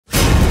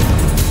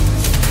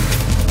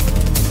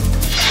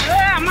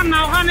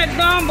এখন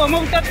একদম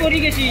ব্ৰহ্মপুত্ৰত পৰি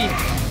গৈছি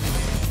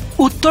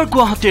উত্তৰ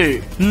গুৱাহাটীৰ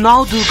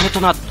নাও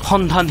দুৰ্ঘটনাত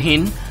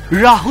সন্ধানহীন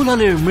ৰাহুল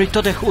আলীৰ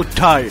মৃতদেহ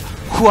উদ্ধাৰ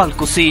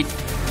শুৱালকুছিত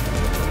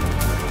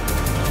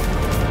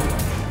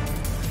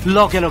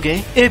লগে লগে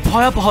এই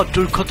ভয়াবহ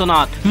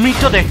দুৰ্ঘটনাত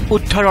মৃতদেহ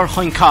উদ্ধাৰৰ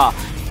সংখ্যা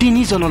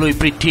 3 জনলৈ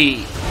বৃদ্ধি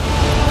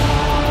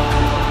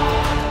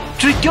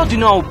তৃতীয়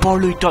দিনাও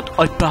বৰলুইটত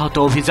অব্যাহত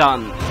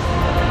অভিযান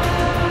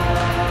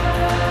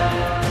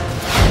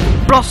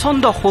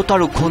প্ৰচণ্ড সোঁত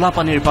আৰু ঘোলা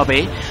পানীৰ বাবে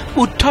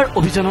উদ্ধাৰ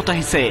অভিযানত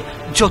আহিছে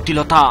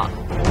জটিলতা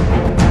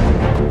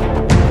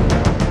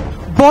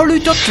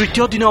বৰলুইটত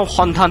তৃতীয় দিনাও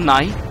সন্ধান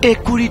নাই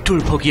একুৰি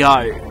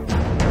দুৰ্ভগীয়াৰ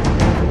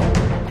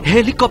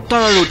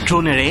হেলিকপ্টাৰ আৰু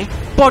ড্ৰোনেৰে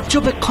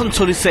পৰ্যবেক্ষণ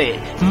চলিছে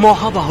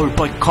মহাবাহুৰ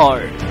পক্ষৰ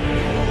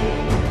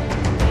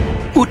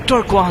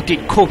উত্তৰ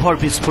গুৱাহাটীত ক্ষোভৰ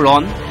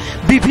বিস্ফোৰণ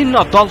বিভিন্ন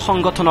দল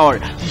সংগঠনৰ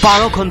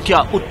 12 ঘণ্টীয়া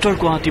উত্তৰ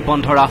গুৱাহাটী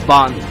বন্ধৰ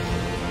আহ্বান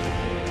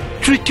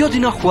তৃতীয়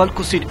দিনা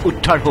শুৱালকুছিত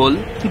উদ্ধাৰ হল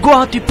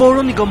গুৱাহাটী পৌৰ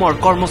নিগমৰ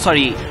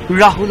কৰ্মচাৰী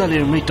ৰাহুল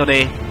আলীৰ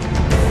মৃতদেহ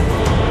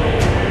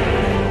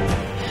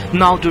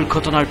নাও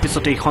দুৰ্ঘটনাৰ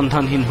পিছতেই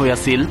সন্ধানহীন হৈ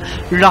আছিল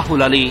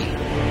ৰাহুল আলী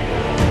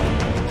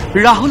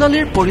ৰাহুল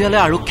আলীৰ পৰিয়ালে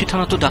আৰক্ষী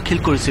থানাতো দাখিল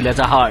কৰিছিল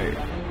এজাহাৰ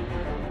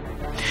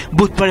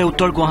বুধবাৰে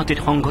উত্তৰ গুৱাহাটীত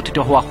সংঘটিত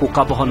হোৱা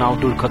শোকাবহ নাও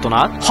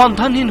দুৰ্ঘটনাত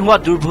সন্ধানহীন হোৱা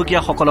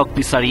দুৰ্ভগীয়াসকলক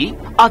বিচাৰি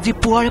আজি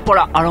পুৱাৰে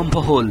পৰা আৰম্ভ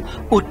হল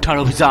উদ্ধাৰ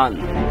অভিযান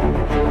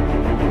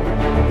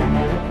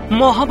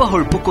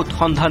মহাবাহুৰ বুকুত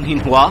সন্ধানহীন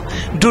হোৱা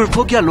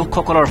দুৰ্ভগীয়া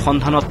লোকসকলৰ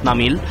সন্ধানত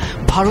নামিল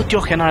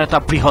ভাৰতীয় সেনাৰ এটা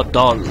বৃহৎ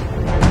দল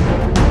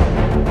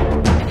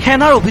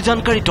সেনাৰ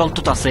অভিযানকাৰী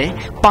দলটোত আছে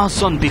 5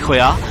 জন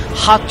বিষয়া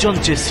 7 জন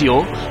জেচিঅ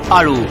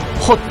আৰু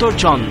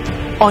 70 জন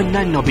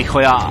অন্যান্য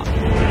বিষয়া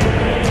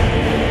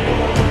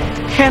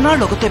সেনাৰ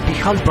লগতে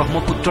বিশাল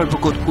ব্ৰহ্মপুত্ৰৰ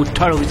বুকুত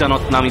উদ্ধাৰ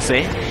অভিযানত নামিছে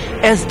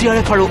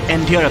এছডিআৰএফ আৰু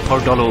এনডিআৰএফৰ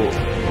দলো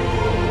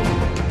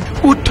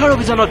উদ্ধাৰ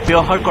অভিযানত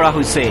ব্যৱহাৰ কৰা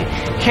হৈছে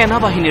সেনা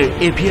বাহিনীৰ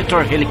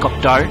এভিয়েটৰ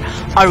হেলিকপ্টাৰ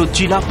আৰু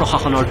জিলা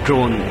প্ৰশাসনৰ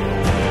ড্ৰোন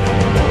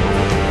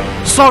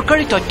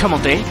চৰকাৰী তথ্য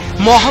মতে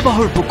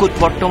মহাবাহুৰ বুকুত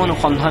বৰ্তমানো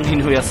সন্ধানহীন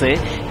হৈ আছে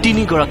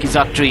 3 গৰাকী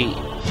যাত্ৰী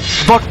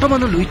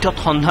বৰ্তমানো লুইটত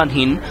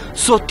সন্ধানহীন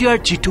চতিয়াৰ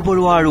জিতু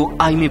বৰুৱা আৰু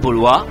আইমি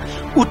বৰুৱা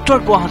উত্তৰ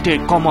গুৱাহাটীৰ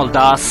কমল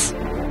দাস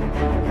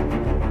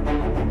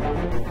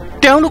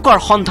তেওঁলোকৰ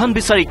সন্ধান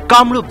বিচাৰি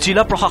কামৰূপ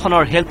জিলা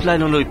প্ৰশাসনৰ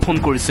হেল্পলাইনলৈ ফোন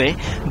কৰিছে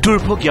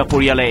দুৰ্ভগীয়া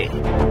পৰিয়ালে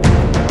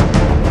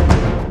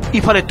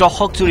ইফালে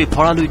দশক জুৰি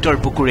ভৰালুইটৰ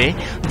বুকুৰে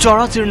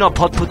জৰাজীৰ্ণ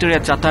ভটভটিৰে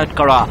যাতায়াত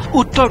কৰা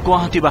উত্তৰ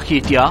গুৱাহাটীবাসী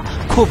এতিয়া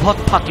ক্ষোভত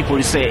ফাটি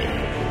পৰিছে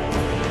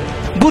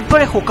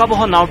বুধবাৰে শোকাবহ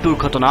নাও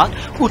দুৰ্ঘটনাত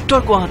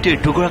উত্তৰ গুৱাহাটীৰ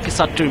দুগৰাকী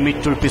ছাত্ৰীৰ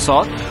মৃত্যুৰ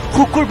পিছত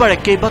শুকুৰবাৰে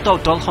কেইবাটাও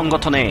দল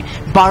সংগঠনে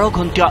 12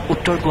 ঘণ্টীয়া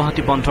উত্তৰ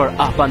গুৱাহাটী বন্ধৰ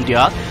আহ্বান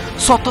দিয়াত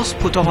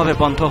স্বতঃস্ফূৰ্তভাৱে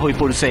বন্ধ হৈ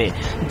পৰিছে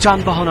যান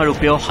বাহন আৰু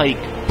ব্যৱসায়িক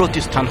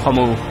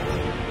প্ৰতিষ্ঠানসমূহ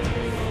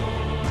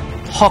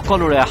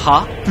সকলোৰে আশা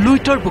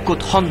লুইটৰ বুকুত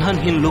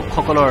সন্ধানহীন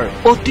লোকসকলৰ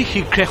অতি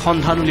শীঘ্ৰে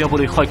সন্ধান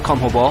উলিয়াবলৈ সক্ষম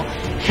হ'ব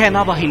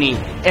সেনা বাহিনী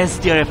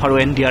এছডিআৰএফ আৰু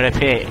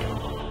এনডিআৰএফে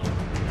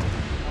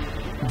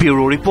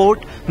bureau report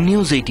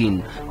news 18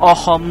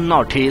 Assam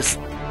north east